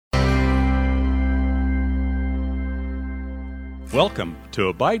Welcome to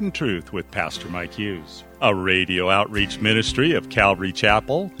Abide in Truth with Pastor Mike Hughes, a radio outreach ministry of Calvary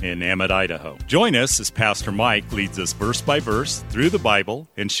Chapel in Emmett, Idaho. Join us as Pastor Mike leads us verse by verse through the Bible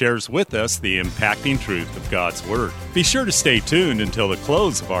and shares with us the impacting truth of God's Word. Be sure to stay tuned until the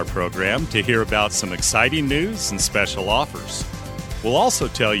close of our program to hear about some exciting news and special offers. We'll also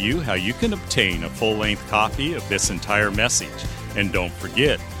tell you how you can obtain a full-length copy of this entire message. And don't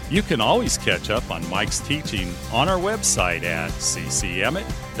forget, you can always catch up on Mike's teaching on our website at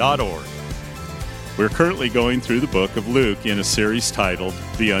ccemmett.org. We're currently going through the book of Luke in a series titled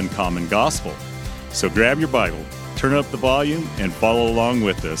The Uncommon Gospel. So grab your Bible, turn up the volume, and follow along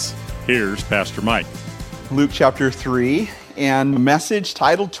with us. Here's Pastor Mike. Luke chapter 3, and a message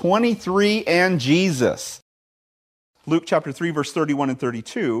titled 23 and Jesus. Luke chapter 3, verse 31 and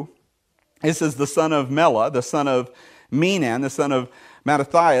 32, it says, the son of Mela, the son of Menan, the son of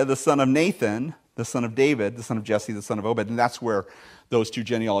Mattathiah, the son of Nathan, the son of David, the son of Jesse, the son of Obed. And that's where those two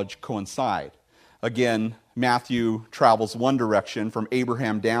genealogies coincide. Again, Matthew travels one direction from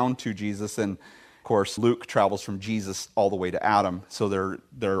Abraham down to Jesus, and of course Luke travels from Jesus all the way to Adam. So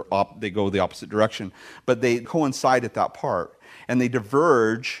they go the opposite direction. But they coincide at that part. And they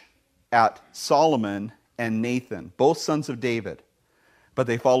diverge at Solomon and Nathan, both sons of David. But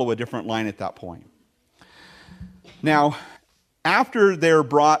they follow a different line at that point. Now, after they're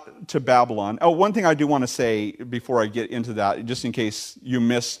brought to Babylon, one thing I do want to say before I get into that, just in case you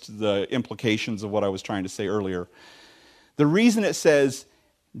missed the implications of what I was trying to say earlier. The reason it says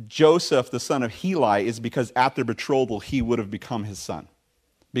Joseph, the son of Heli, is because at their betrothal, he would have become his son,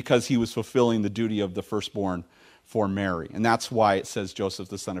 because he was fulfilling the duty of the firstborn for Mary. And that's why it says Joseph,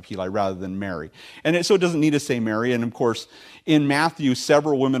 the son of Heli, rather than Mary. And so it doesn't need to say Mary. And of course, in Matthew,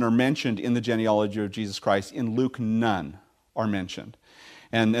 several women are mentioned in the genealogy of Jesus Christ. In Luke, none are mentioned.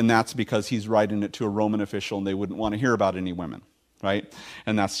 And that's because he's writing it to a Roman official and they wouldn't want to hear about any women, right?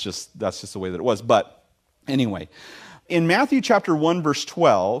 And that's just the way that it was. But anyway, in Matthew chapter 1, verse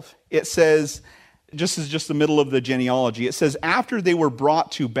 12, it says, just the middle of the genealogy, it says, after they were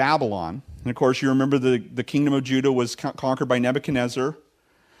brought to Babylon, and of course you remember the kingdom of Judah was conquered by Nebuchadnezzar.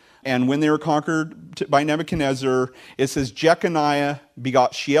 And when they were conquered by Nebuchadnezzar, it says Jeconiah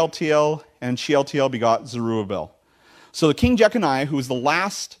begot Shealtiel, and Shealtiel begot Zerubbabel. So the king Jeconiah, who was the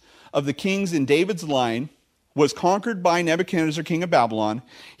last of the kings in David's line, was conquered by Nebuchadnezzar, king of Babylon.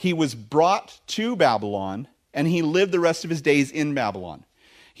 He was brought to Babylon, and he lived the rest of his days in Babylon.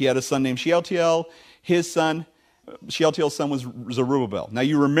 He had a son named Shealtiel. Shealtiel's son was Zerubbabel. Now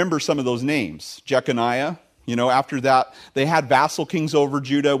you remember some of those names. Jeconiah, after that, they had vassal kings over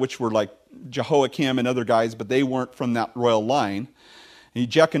Judah, which were like Jehoiakim and other guys, but they weren't from that royal line. And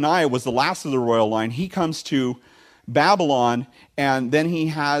Jeconiah was the last of the royal line. He comes to Babylon, and then he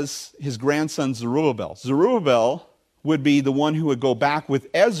has his grandson Zerubbabel. Zerubbabel would be the one who would go back with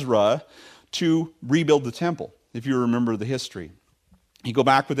Ezra to rebuild the temple, if you remember the history. He'd go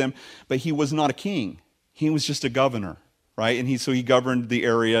back with him, but he was not a king. He was just a governor, right? And so he governed the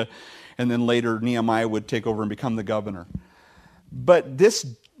area, and then later Nehemiah would take over and become the governor. But this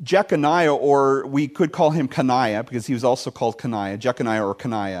Jeconiah, or we could call him Coniah, because he was also called Coniah, Jeconiah or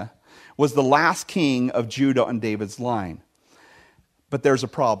Coniah, was the last king of Judah on David's line. But there's a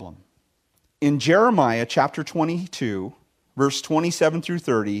problem. In Jeremiah chapter 22, verse 27 through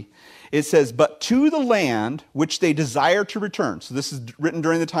 30, it says, but to the land which they desire to return. So this is written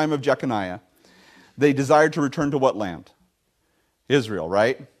during the time of Jeconiah. They desired to return to what land? Israel,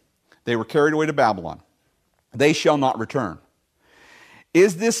 right? They were carried away to Babylon. They shall not return.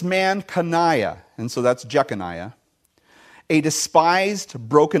 Is this man Coniah, and so that's Jeconiah, a despised,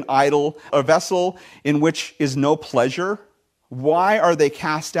 broken idol, a vessel in which is no pleasure? Why are they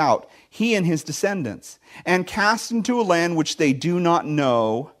cast out, he and his descendants, and cast into a land which they do not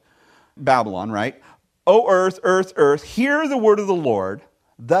know? Babylon, right? O earth, earth, earth, hear the word of the Lord.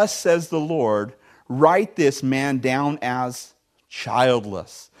 Thus says the Lord, write this man down as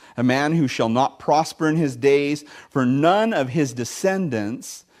childless, a man who shall not prosper in his days, for none of his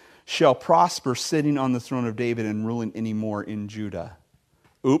descendants shall prosper sitting on the throne of David and ruling anymore in Judah.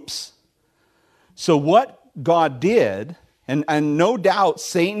 Oops. So what God did, and no doubt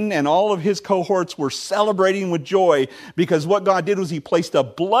Satan and all of his cohorts were celebrating with joy, because what God did was he placed a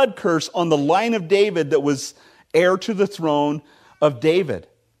blood curse on the line of David that was heir to the throne of David.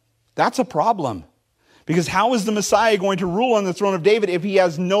 That's a problem. Because how is the Messiah going to rule on the throne of David if he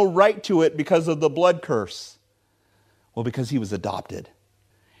has no right to it because of the blood curse? Well, because he was adopted.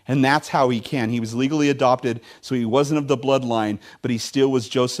 And that's how he can. He was legally adopted, so he wasn't of the bloodline, but he still was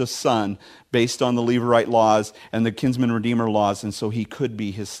Joseph's son based on the Levirate laws and the kinsman redeemer laws, and so he could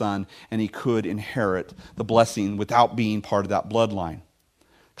be his son, and he could inherit the blessing without being part of that bloodline.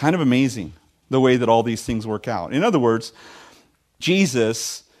 Kind of amazing the way that all these things work out. In other words,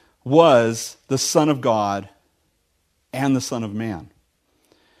 Jesus was the Son of God and the Son of Man.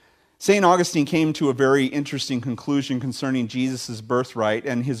 St. Augustine came to a very interesting conclusion concerning Jesus' birthright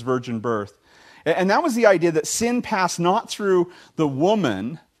and his virgin birth. And that was the idea that sin passed not through the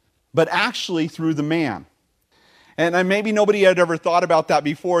woman, but actually through the man. And maybe nobody had ever thought about that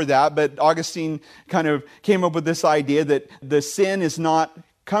before that, but Augustine kind of came up with this idea that the sin is not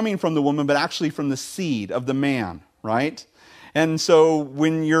coming from the woman, but actually from the seed of the man, right? And so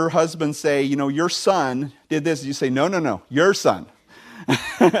when your husband say, your son did this, you say, no, your son.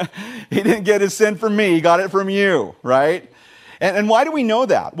 He didn't get his sin from me, he got it from you, right? And why do we know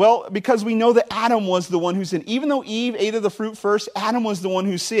that? Well, because we know that Adam was the one who sinned. Even though Eve ate of the fruit first, Adam was the one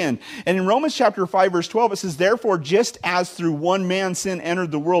who sinned. And in Romans chapter 5, verse 12, it says, therefore, just as through one man sin entered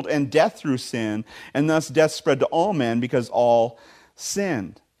the world, and death through sin, and thus death spread to all men because all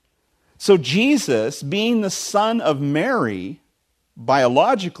sinned. So Jesus, being the son of Mary,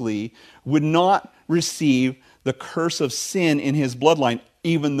 biologically, would not receive the curse of sin in his bloodline,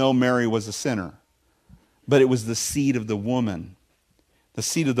 even though Mary was a sinner. But it was the seed of the woman. The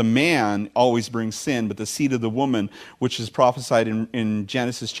seed of the man always brings sin, but the seed of the woman, which is prophesied in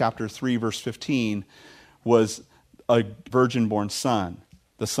Genesis chapter 3, verse 15, was a virgin-born son,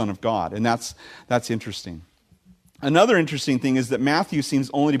 the Son of God. And that's interesting. Another interesting thing is that Matthew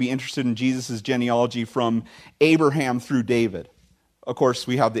seems only to be interested in Jesus' genealogy from Abraham through David. Of course,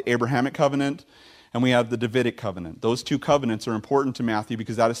 we have the Abrahamic covenant, and we have the Davidic covenant. Those two covenants are important to Matthew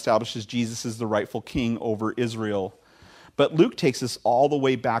because that establishes Jesus as the rightful king over Israel. But Luke takes us all the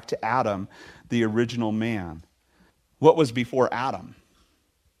way back to Adam, the original man. What was before Adam?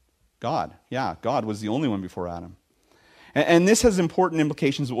 God. Yeah, God was the only one before Adam. And this has important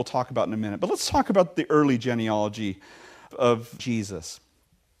implications that we'll talk about in a minute. But let's talk about the early genealogy of Jesus.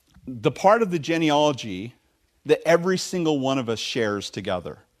 The part of the genealogy that every single one of us shares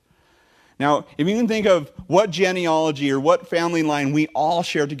together. Now, if you can think of what genealogy or what family line we all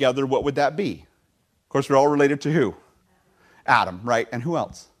share together, what would that be? Of course, we're all related to who? Adam, right? And who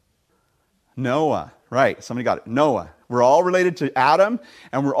else? Noah, right? Somebody got it. Noah. We're all related to Adam,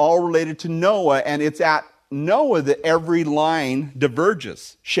 and we're all related to Noah, and it's at Noah that every line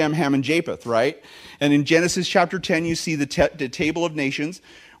diverges. Shem, Ham, and Japheth, right? And in Genesis chapter 10, you see the table of nations,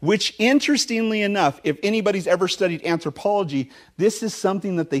 which, interestingly enough, if anybody's ever studied anthropology, this is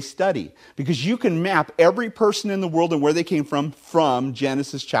something that they study. Because you can map every person in the world and where they came from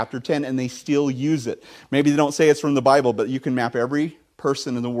Genesis chapter 10, and they still use it. Maybe they don't say it's from the Bible, but you can map every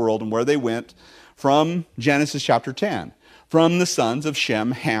person in the world and where they went from Genesis chapter 10. From the sons of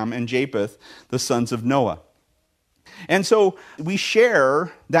Shem, Ham, and Japheth, the sons of Noah. And so we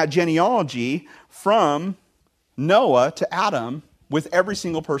share that genealogy from Noah to Adam with every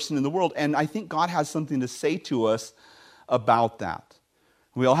single person in the world. And I think God has something to say to us about that.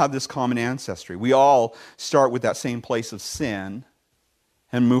 We all have this common ancestry. We all start with that same place of sin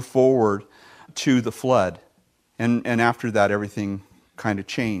and move forward to the flood. And after that, everything kind of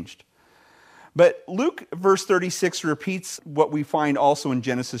changed. But Luke, verse 36, repeats what we find also in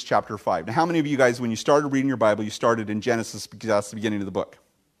Genesis chapter 5. Now, how many of you guys, when you started reading your Bible, you started in Genesis because that's the beginning of the book?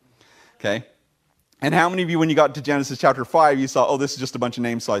 Okay? And how many of you, when you got to Genesis chapter 5, you saw, oh, this is just a bunch of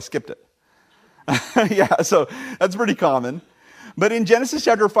names, so I skipped it? Yeah, so that's pretty common. But in Genesis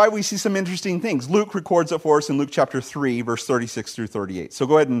chapter 5, we see some interesting things. Luke records it for us in Luke chapter 3, verse 36 through 38. So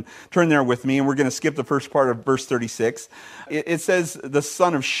go ahead and turn there with me, and we're going to skip the first part of verse 36. It says, the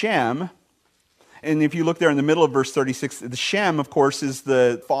son of Shem, and if you look there in the middle of verse 36, the Shem, of course, is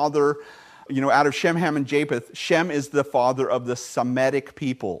the father, out of Shem, Ham, and Japheth. Shem is the father of the Semitic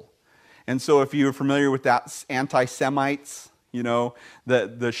people. And so if you're familiar with that, anti-Semites,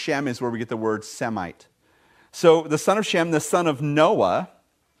 the Shem is where we get the word Semite. So the son of Shem, the son of Noah.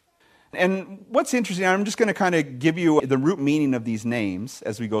 And what's interesting, I'm just going to kind of give you the root meaning of these names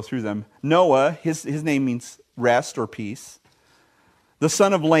as we go through them. Noah, his name means rest or peace. The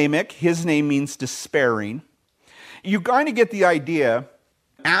son of Lamech, his name means despairing. You kind of get the idea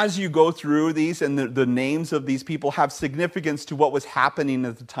as you go through these, and the names of these people have significance to what was happening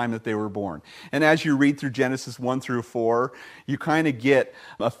at the time that they were born. And as you read through Genesis 1 through 4, you kind of get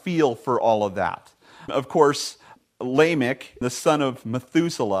a feel for all of that. Of course, Lamech, the son of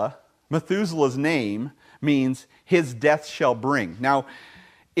Methuselah, Methuselah's name means his death shall bring. Now,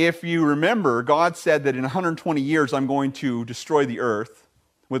 if you remember, God said that in 120 years I'm going to destroy the earth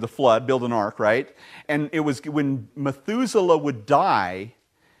with a flood, build an ark, right? And it was when Methuselah would die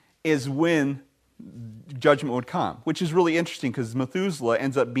is when judgment would come, which is really interesting because Methuselah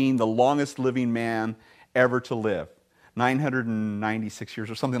ends up being the longest living man ever to live, 996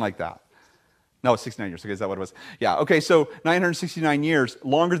 years or something like that. No, 69 years. Okay, is that what it was? Yeah, okay, so 969 years,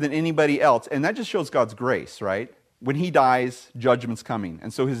 longer than anybody else. And that just shows God's grace, right? When he dies, judgment's coming.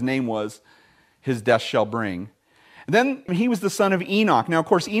 And so his name was, his death shall bring. And then he was the son of Enoch. Now, of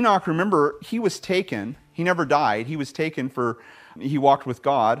course, Enoch, remember, he was taken. He never died. He was taken he walked with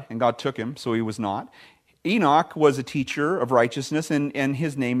God, and God took him, so he was not. Enoch was a teacher of righteousness, and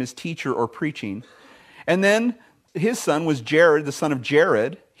his name is teacher or preaching. And then his son was Jared, the son of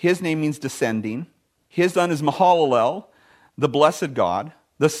Jared. His name means descending. His son is Mahalalel, the blessed God.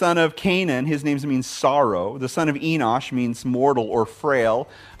 The son of Canaan, his name means sorrow. The son of Enosh means mortal or frail.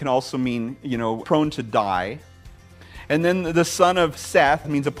 It can also mean, prone to die. And then the son of Seth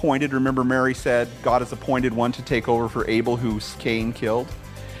means appointed. Remember, Mary said God has appointed one to take over for Abel, who Cain killed.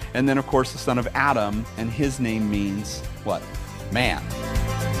 And then, of course, the son of Adam, and his name means what? Man.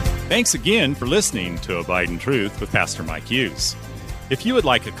 Thanks again for listening to Abide in Truth with Pastor Mike Hughes. If you would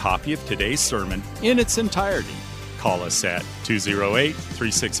like a copy of today's sermon in its entirety, call us at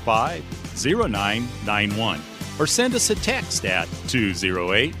 208-365-0991 or send us a text at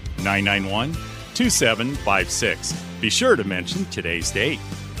 208-991-2756. Be sure to mention today's date.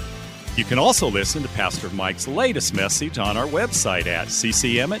 You can also listen to Pastor Mike's latest message on our website at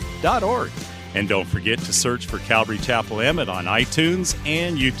ccemmett.org. And don't forget to search for Calvary Chapel Emmett on iTunes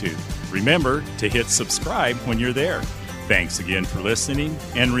and YouTube. Remember to hit subscribe when you're there. Thanks again for listening,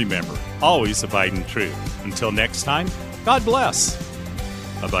 and remember, always abide in truth. Until next time, God bless.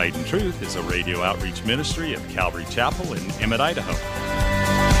 Abide in Truth is a radio outreach ministry of Calvary Chapel in Emmett, Idaho.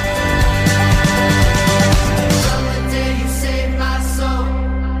 Someday you saved my soul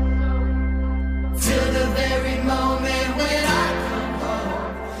till the very moment when I come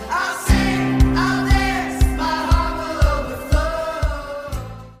home. I'll sing, I'll dance, my heart will overflow.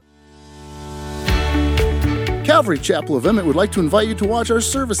 Calvary Chapel of Emmett would like to invite you to watch our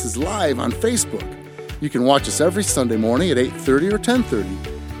services live on Facebook. You can watch us every Sunday morning at 8:30 or 10:30.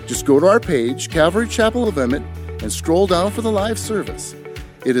 Just go to our page, Calvary Chapel of Emmett, and scroll down for the live service.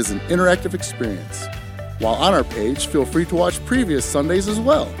 It is an interactive experience. While on our page, feel free to watch previous Sundays as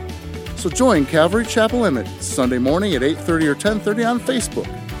well. So join Calvary Chapel Emmett Sunday morning at 8:30 or 10:30 on Facebook.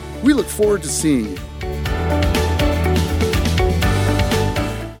 We look forward to seeing you.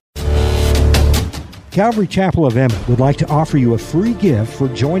 Calvary Chapel of Emmett would like to offer you a free gift for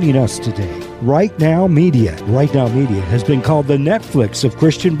joining us today. Right Now Media. Right Now Media has been called the Netflix of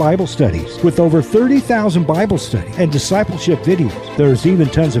Christian Bible studies. With over 30,000 Bible study and discipleship videos, there's even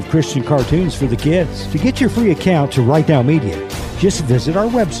tons of Christian cartoons for the kids. To get your free account to Right Now Media, just visit our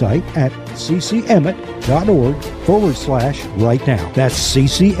website at ccemmett.org/rightnow. That's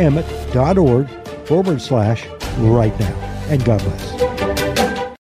ccemmett.org/rightnow. And God bless.